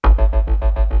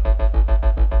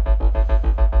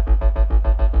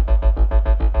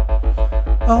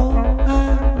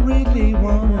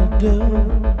do.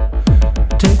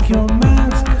 Take your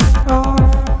mask off.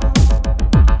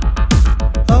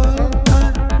 All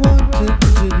I wanted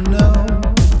to know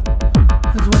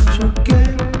is what your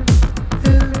game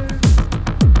is.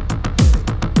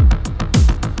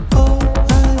 All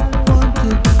I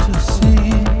wanted to see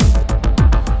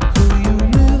who you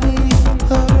really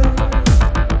are.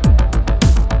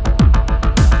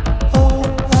 All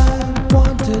I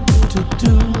wanted to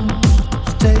do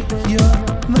is take your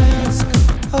mask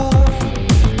off.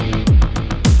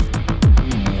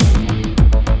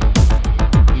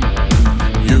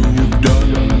 You've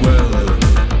done well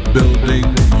building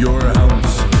your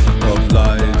house of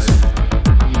lies.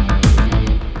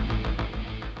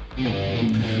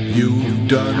 You've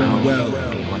done well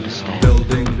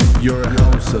building your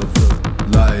house of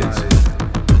lies.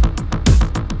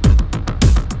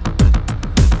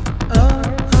 All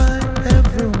I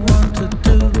ever want to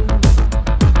do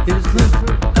is look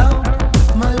out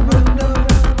my window.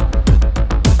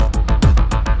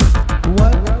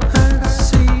 What I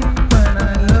see when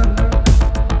I look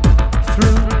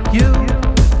through you,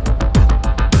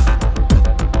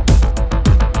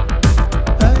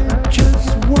 I just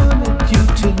wanted you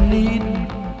to need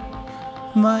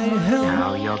my help.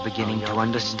 Now you're beginning to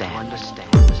understand.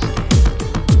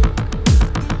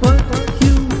 But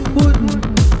you wouldn't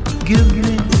give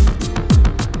me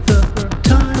the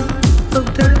time of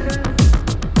day.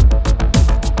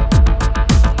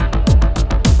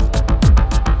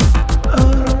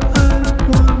 All I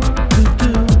want to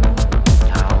do,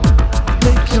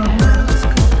 take your mask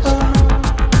off.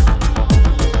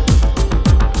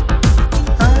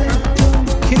 I don't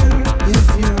care if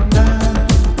you're bad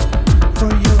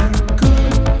or you're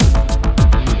good.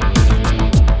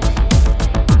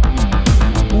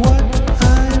 What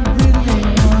I really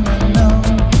wanna know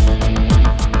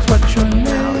is what your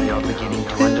Now name you're beginning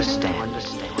to is. understand.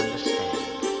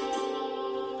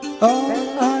 All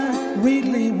I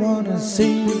really wanna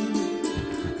see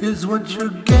is what your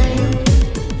game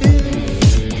is.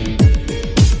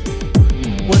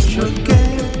 What your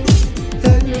game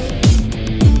is.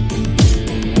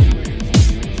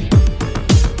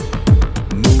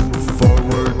 Move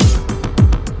forward,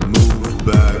 move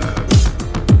back.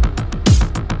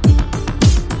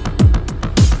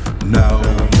 Now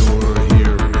you're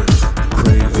here,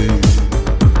 crazy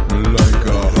like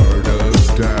a heart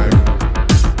attack.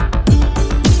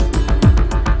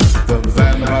 The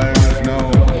vampires know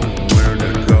where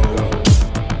to go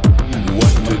and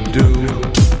what to do.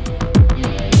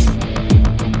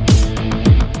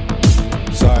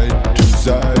 Side to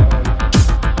side,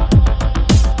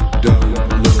 don't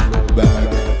look back.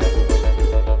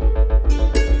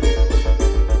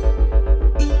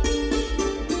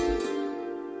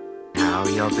 Now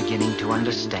you're beginning to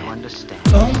understand.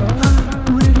 All I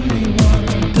really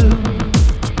wanna do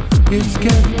is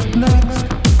get next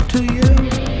to you.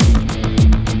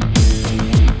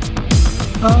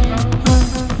 All I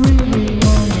really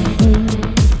wanna do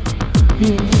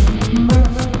is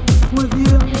mess with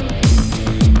you.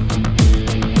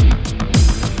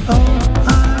 All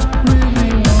I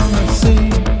really wanna see,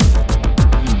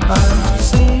 I've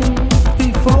seen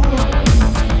before.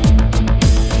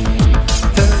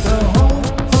 There's a whole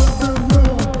other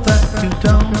world that you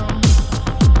don't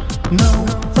know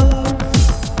of.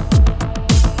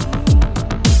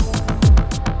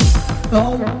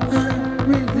 Oh,